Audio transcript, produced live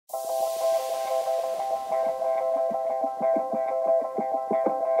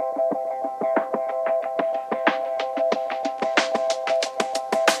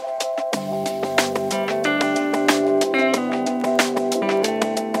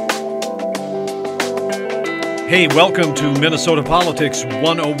Hey, welcome to Minnesota Politics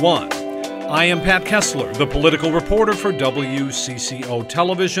 101. I am Pat Kessler, the political reporter for WCCO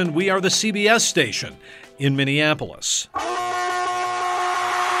Television. We are the CBS station in Minneapolis.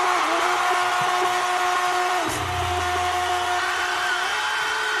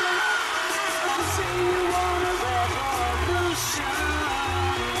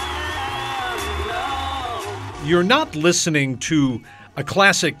 You're not listening to a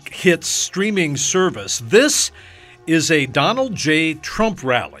classic hits streaming service. This is a Donald J. Trump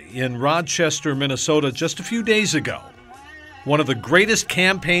rally in Rochester, Minnesota, just a few days ago. One of the greatest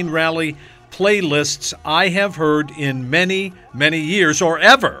campaign rally playlists I have heard in many, many years, or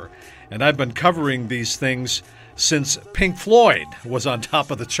ever. And I've been covering these things since Pink Floyd was on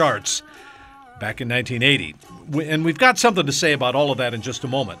top of the charts back in 1980. And we've got something to say about all of that in just a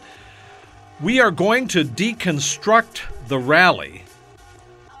moment. We are going to deconstruct the rally,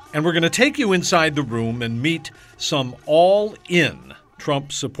 and we're going to take you inside the room and meet some all-in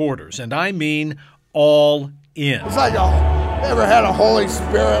Trump supporters. And I mean all in. It's like ever had a Holy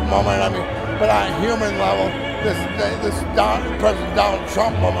Spirit moment, but on a human level, this President Donald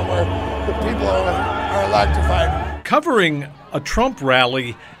Trump moment where the people are electrified. Covering a Trump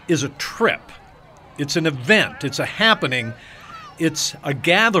rally is a trip. It's an event. It's a happening. It's a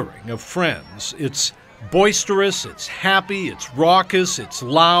gathering of friends. It's boisterous, it's happy, it's raucous, it's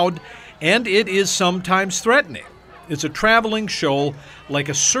loud, and it is sometimes threatening. It's a traveling show like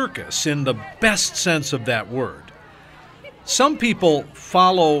a circus in the best sense of that word. Some people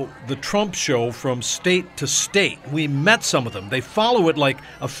follow the Trump show from state to state. We met some of them. They follow it like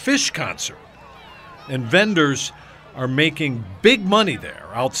a Phish concert. And vendors are making big money there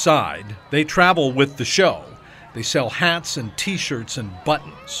outside. They travel with the show. They sell hats and T-shirts and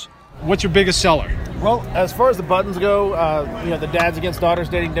buttons. What's your biggest seller? Well, as far as the buttons go, the Dads Against Daughters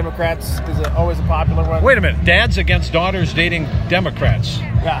Dating Democrats is always a popular one. Wait a minute. Dads Against Daughters Dating Democrats.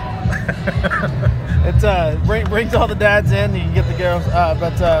 Yeah. It brings all the dads in. You can get the girls.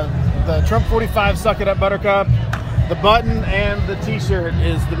 But the Trump 45 Suck It Up Buttercup, the button, and the T-shirt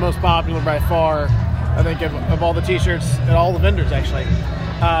is the most popular by far, I think, of all the T-shirts and all the vendors, actually.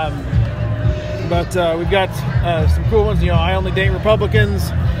 But we've got some cool ones. I Only Date Republicans,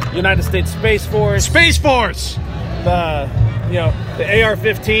 United States Space Force. Space Force! The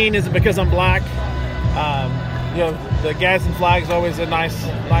AR-15 isn't because I'm black. The Gas and Flag is always a nice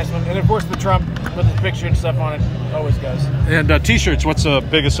one. And, of course, the Trump with his picture and stuff on it always goes. And T-shirts, what's the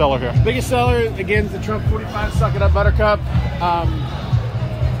biggest seller here? Biggest seller, again, is the Trump 45 Suck It Up Buttercup.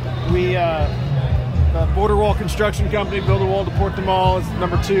 The Border Wall Construction Company, Build a Wall, Deport Them All is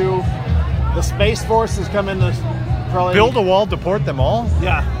number 2. The Space Force has come in to probably... Build a Wall, Deport Them All?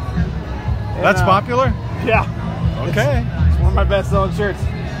 Yeah. And, that's popular? Yeah. Okay. It's one of my best-selling shirts.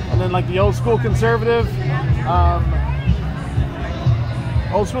 And then, like, the Old School Conservative.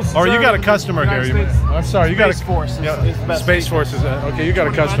 Old School Conservative. Oh, you got a customer here. I'm sorry. Space Force is the best. Space Force is... Okay, you got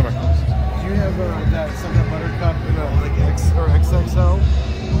a customer. Do you have that Suck It Up Buttercup in like X or XXL?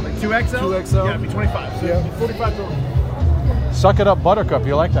 Like 2XL? 2XL? Yeah, it'd be 25. So yeah. 45 total. Suck It Up Buttercup.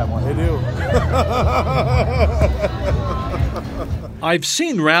 You like that one? I do. I've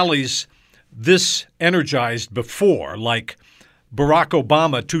seen rallies this energized before, like Barack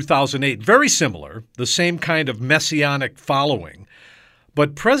Obama 2008. Very similar, the same kind of messianic following.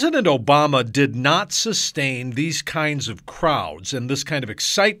 But President Obama did not sustain these kinds of crowds and this kind of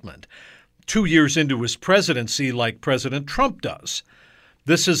excitement 2 years into his presidency like President Trump does.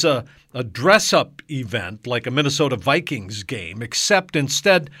 This is a dress-up event like a Minnesota Vikings game, except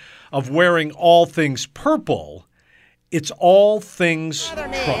instead of wearing all things purple, it's all things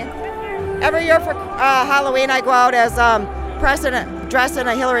Trump. Every year for Halloween, I go out as president, dressed in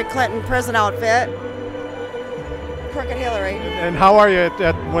a Hillary Clinton prison outfit. Crooked Hillary. And how are you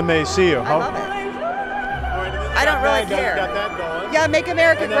when they see you? I love it. I don't really care. Got that going. Yeah, make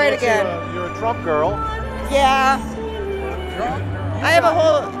America great again. You're a Trump girl. Yeah. I have a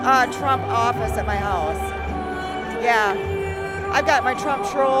whole Trump office at my house. Yeah. I've got my Trump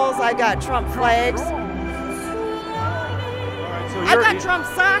trolls. I've got Trump flags. I've got Trump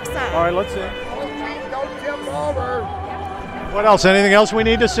socks on. All right, let's see. Don't tip over. What else? Anything else we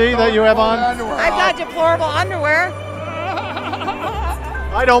need to see that you have on? I've got deplorable underwear.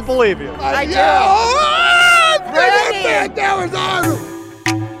 I don't believe you. I do. That was on.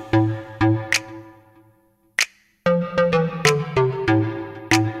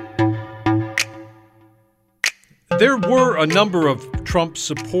 There were a number of Trump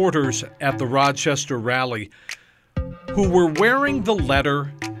supporters at the Rochester rally who were wearing the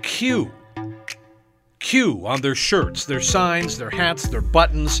letter Q. Q on their shirts, their signs, their hats, their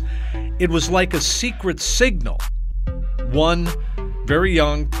buttons. It was like a secret signal. One very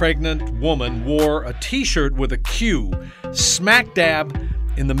young, pregnant woman wore a T-shirt with a Q smack dab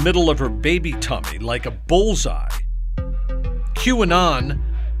in the middle of her baby tummy, like a bullseye. QAnon,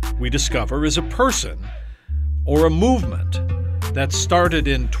 we discover, is a person or a movement that started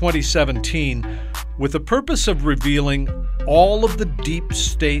in 2017 with the purpose of revealing all of the deep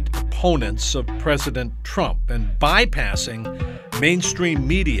state opponents of President Trump and bypassing mainstream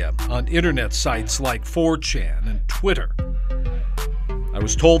media on internet sites like 4chan and Twitter. I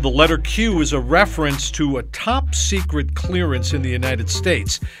was told the letter Q is a reference to a top-secret clearance in the United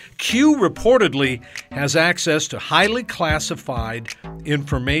States. Q reportedly has access to highly classified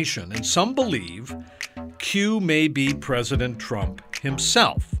information, and some believe Q may be President Trump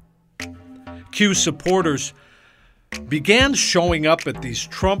himself. Q supporters began showing up at these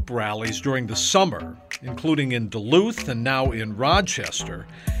Trump rallies during the summer, including in Duluth and now in Rochester.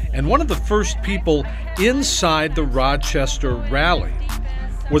 And one of the first people inside the Rochester rally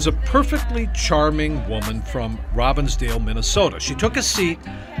was a perfectly charming woman from Robbinsdale, Minnesota. She took a seat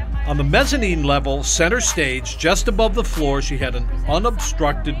on the mezzanine level, center stage, just above the floor. She had an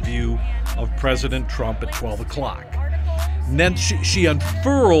unobstructed view of President Trump at 12 o'clock. And then she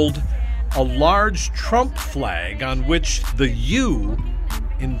unfurled a large Trump flag on which the U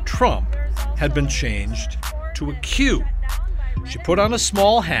in Trump had been changed to a Q. She put on a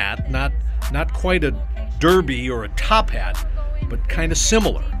small hat, not quite a derby or a top hat, but kind of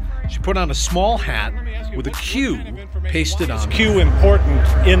similar. She put on a small hat with a Q pasted on it. Is Q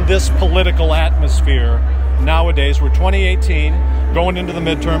important in this political atmosphere nowadays? We're 2018, going into the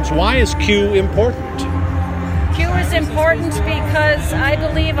midterms. Why is Q important? Q is important because I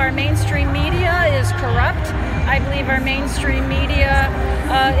believe our mainstream media is corrupt. I believe our mainstream media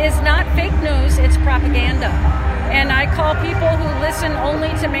is not fake news, it's propaganda. And I call people who listen only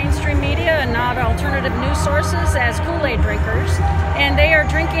to mainstream media and not alternative news sources as Kool-Aid drinkers. And they are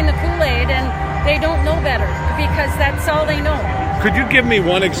drinking the Kool-Aid and they don't know better because that's all they know. Could you give me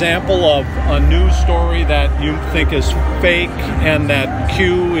one example of a news story that you think is fake and that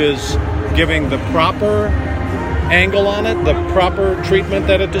Q is giving the proper angle on it, the proper treatment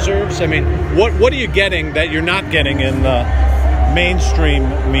that it deserves? I mean, what are you getting that you're not getting in the mainstream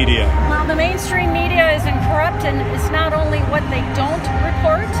media? Well, the mainstream media is corrupt, and it's not only what they don't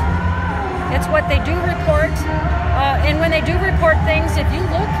report, it's what they do report. And when they do report things, if you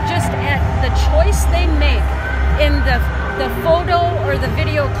look just at the choice they make in the photo or the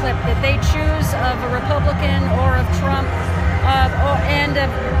video clip that they choose of a Republican or of Trump, and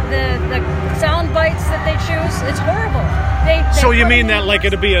the sound bites that they choose, it's horrible. So you mean that like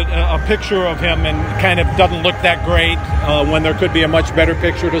it'd be a picture of him and kind of doesn't look that great when there could be a much better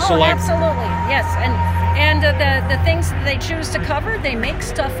picture to select? Oh, absolutely, yes. And the things that they choose to cover, they make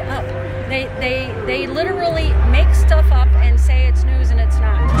stuff up. They literally make stuff up and say it's news and it's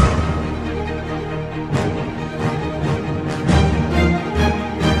not.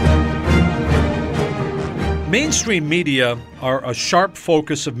 Mainstream media are a sharp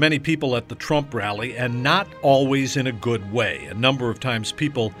focus of many people at the Trump rally, and not always in a good way. A number of times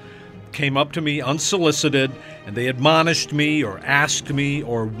people came up to me unsolicited, and they admonished me or asked me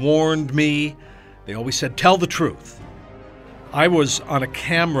or warned me. They always said, "Tell the truth." I was on a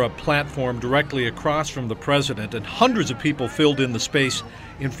camera platform directly across from the president, and hundreds of people filled in the space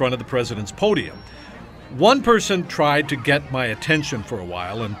in front of the president's podium. One person tried to get my attention for a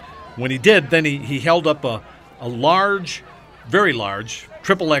while, and when he did, then he held up a large, very large,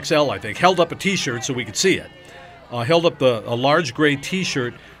 triple XL, I think, held up a T-shirt so we could see it. Held up a large gray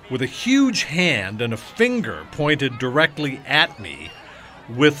T-shirt with a huge hand and a finger pointed directly at me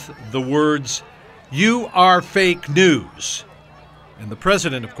with the words, "You are fake news." And the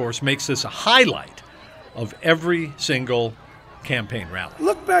president, of course, makes this a highlight of every single campaign rally.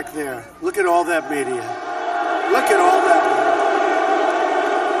 Look back there. Look at all that media. Look at all that media.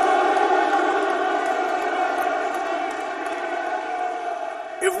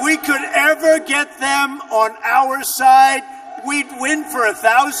 If we could ever get them on our side, we'd win for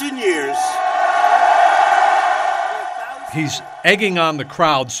 1,000 years. He's egging on the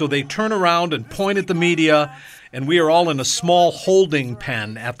crowd, so they turn around and point at the media, and we are all in a small holding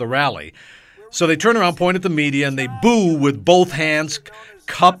pen at the rally. So they turn around, point at the media, and they boo with both hands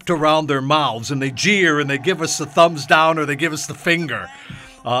cupped around their mouths, and they jeer, and they give us the thumbs down or they give us the finger.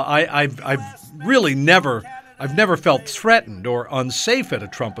 I've really never felt threatened or unsafe at a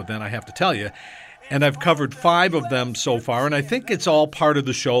Trump event, I have to tell you. and I've covered 5 of them so far, and I think it's all part of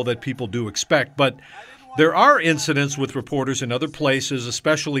the show that people do expect. But there are incidents with reporters in other places,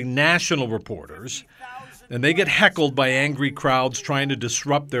 especially national reporters, and they get heckled by angry crowds trying to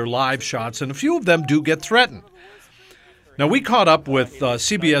disrupt their live shots, and a few of them do get threatened. Now, we caught up with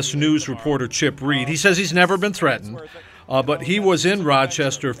CBS News reporter Chip Reed. He says he's never been threatened, but he was in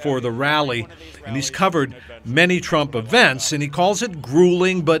Rochester for the rally, and he's covered many Trump events, and he calls it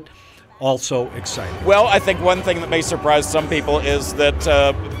grueling but also exciting. Well, I think one thing that may surprise some people is that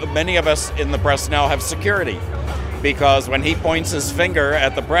many of us in the press now have security, because when he points his finger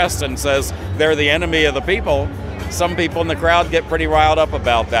at the press and says they're the enemy of the people, some people in the crowd get pretty riled up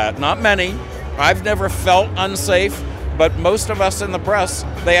about that. Not many. I've never felt unsafe, but most of us in the press,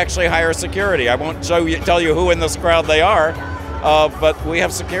 they actually hire security. I won't tell you who in this crowd they are, but we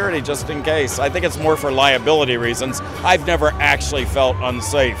have security just in case. I think it's more for liability reasons. I've never actually felt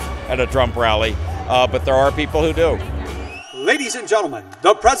unsafe at a Trump rally, but there are people who do. Ladies and gentlemen,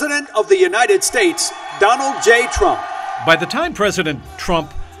 the President of the United States, Donald J. Trump. By the time President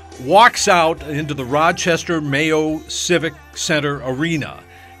Trump walks out into the Rochester Mayo Civic Center arena,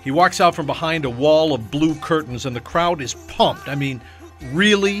 he walks out from behind a wall of blue curtains, and the crowd is pumped. I mean,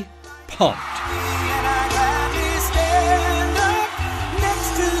 really pumped.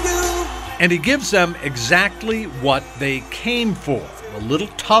 And he gives them exactly what they came for. A little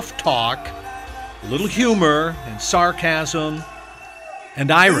tough talk, a little humor and sarcasm and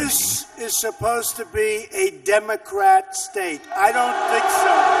irony. This is supposed to be a Democrat state. I don't think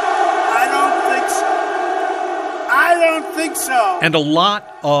so. And a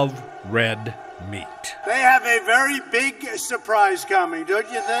lot of red meat. They have a very big surprise coming, don't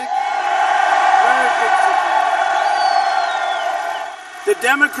you think? Very big surprise. The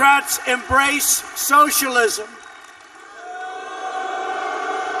Democrats embrace socialism.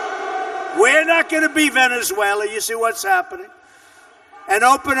 We're not going to be Venezuela. You see what's happening? And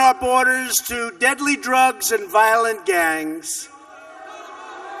open our borders to deadly drugs and violent gangs.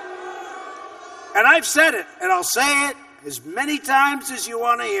 And I've said it, and I'll say it as many times as you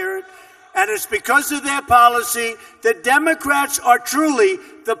want to hear it, and it's because of their policy. The Democrats are truly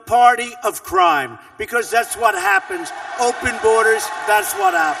the party of crime, because that's what happens. Open borders, that's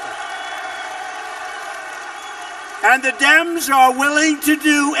what happens. And the Dems are willing to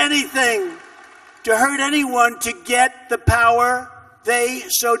do anything to hurt anyone to get the power they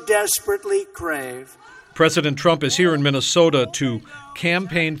so desperately crave. President Trump is here in Minnesota to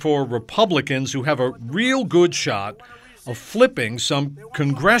campaign for Republicans who have a real good shot of flipping some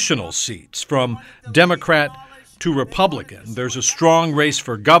congressional seats from Democrat to Republican. There's a strong race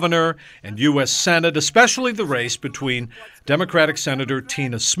for governor and U.S. Senate, especially the race between Democratic Senator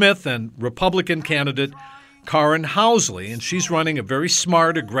Tina Smith and Republican candidate Karen Housley, and she's running a very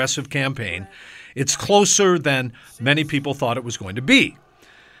smart, aggressive campaign. It's closer than many people thought it was going to be.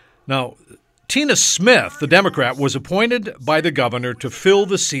 Now, Tina Smith, the Democrat, was appointed by the governor to fill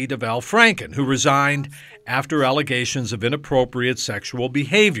the seat of Al Franken, who resigned after allegations of inappropriate sexual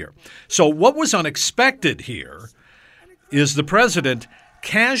behavior. So what was unexpected here is the president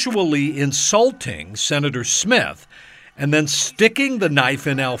casually insulting Senator Smith and then sticking the knife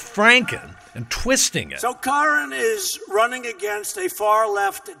in Al Franken and twisting it. So Karen is running against a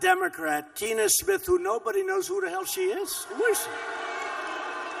far-left Democrat, Tina Smith, who nobody knows who the hell she is. Who is she?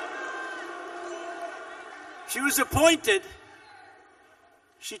 She was appointed.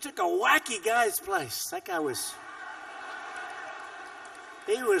 She took a wacky guy's place. That guy was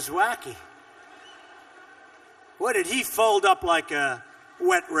wacky. What, did he fold up like a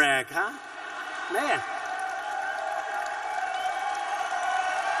wet rag, huh?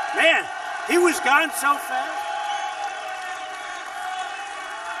 Man, he was gone so fast.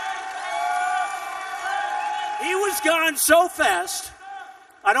 He was gone so fast,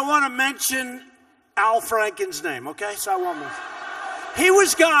 I don't want to mention Al Franken's name, okay? So I won't mention. He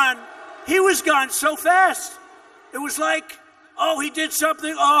was gone so fast. It was like, oh, he did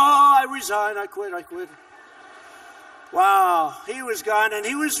something. Oh, I resign, I quit. Wow, he was gone, and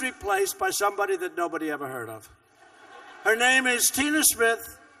he was replaced by somebody that nobody ever heard of. Her name is Tina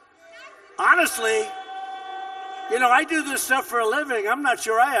Smith. Honestly, I do this stuff for a living. I'm not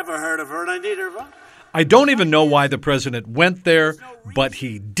sure I ever heard of her, and I need her vote. I don't even know why the president went there, but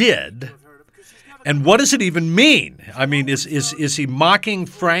he did. And what does it even mean? I mean, is he mocking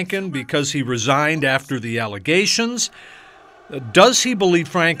Franken because he resigned after the allegations? Does he believe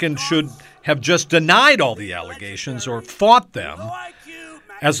Franken should have just denied all the allegations or fought them,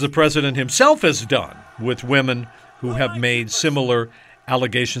 as the president himself has done with women who have made similar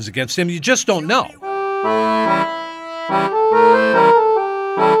allegations against him? You just don't know.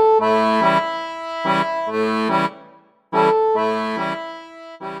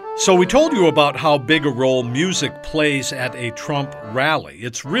 So we told you about how big a role music plays at a Trump rally.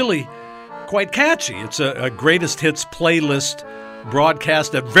 It's really quite catchy. It's a greatest hits playlist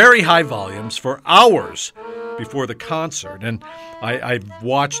broadcast at very high volumes for hours before the concert. And I've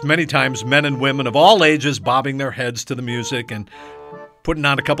watched many times men and women of all ages bobbing their heads to the music and putting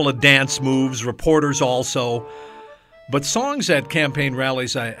on a couple of dance moves, reporters also. But songs at campaign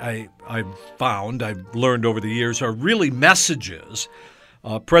rallies I've learned over the years, are really messages.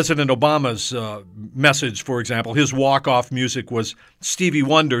 President Obama's message, for example, his walk-off music was Stevie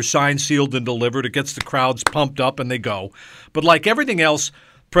Wonder, signed, sealed, and delivered. It gets the crowds pumped up and they go. But like everything else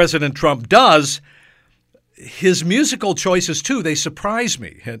President Trump does, his musical choices, too, they surprise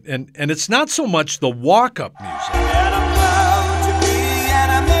me. And it's not so much the walk-up music.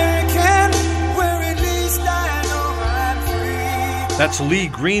 That's Lee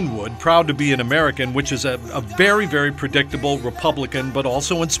Greenwood, Proud to Be an American, which is a very, very predictable Republican but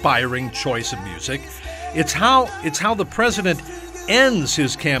also inspiring choice of music. It's how the president ends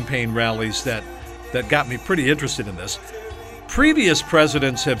his campaign rallies that got me pretty interested in this. Previous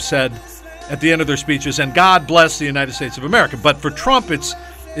presidents have said at the end of their speeches, "And God bless the United States of America." But for Trump, it's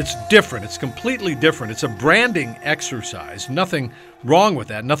different. It's completely different. It's a branding exercise. Nothing wrong with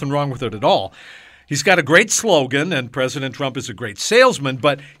that. Nothing wrong with it at all. He's got a great slogan, and President Trump is a great salesman,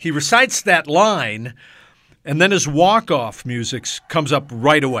 but he recites that line, and then his walk-off music comes up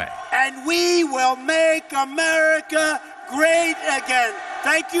right away. And we will make America great again.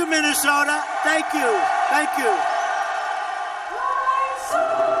 Thank you, Minnesota. Thank you. Thank you.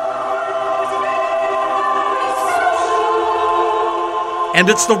 And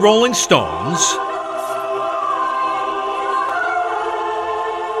it's the Rolling Stones.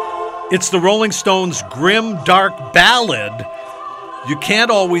 It's the Rolling Stones' grim, dark ballad, "You Can't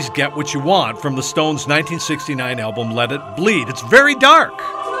Always Get What You Want," from the Stones' 1969 album, Let It Bleed. It's very dark.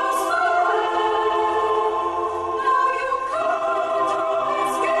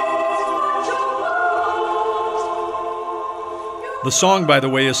 The song, by the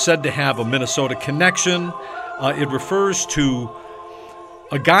way, is said to have a Minnesota connection. It refers to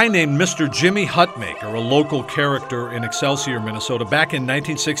a guy named Mr. Jimmy Hutmaker, a local character in Excelsior, Minnesota. Back in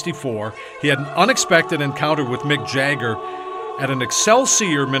 1964, he had an unexpected encounter with Mick Jagger at an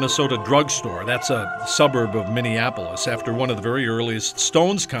Excelsior, Minnesota drugstore. That's a suburb of Minneapolis, after one of the very earliest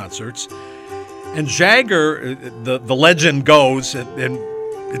Stones concerts. And Jagger, the legend goes, and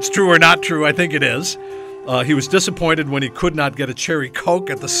it's true or not true, I think it is, he was disappointed when he could not get a cherry Coke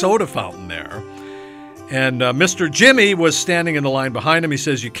at the soda fountain there. And Mr. Jimmy was standing in the line behind him. He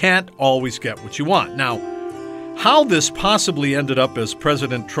says, "You can't always get what you want." Now, how this possibly ended up as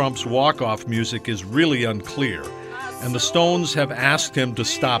President Trump's walk-off music is really unclear. And the Stones have asked him to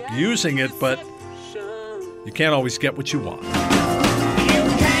stop using it, but you can't always get what you want. You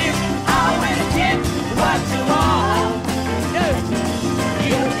can't always get what you want.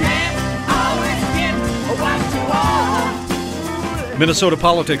 You can't always get what you want. Minnesota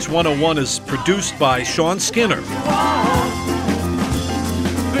Politics 101 is produced by Sean Skinner. But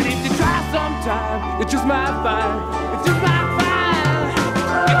if you try sometime, it just might find. It just might find.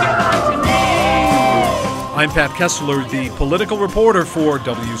 You get what you need. I'm Pat Kessler, the political reporter for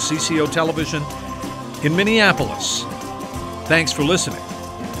WCCO Television in Minneapolis. Thanks for listening.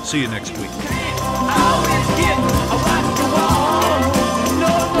 See you next week.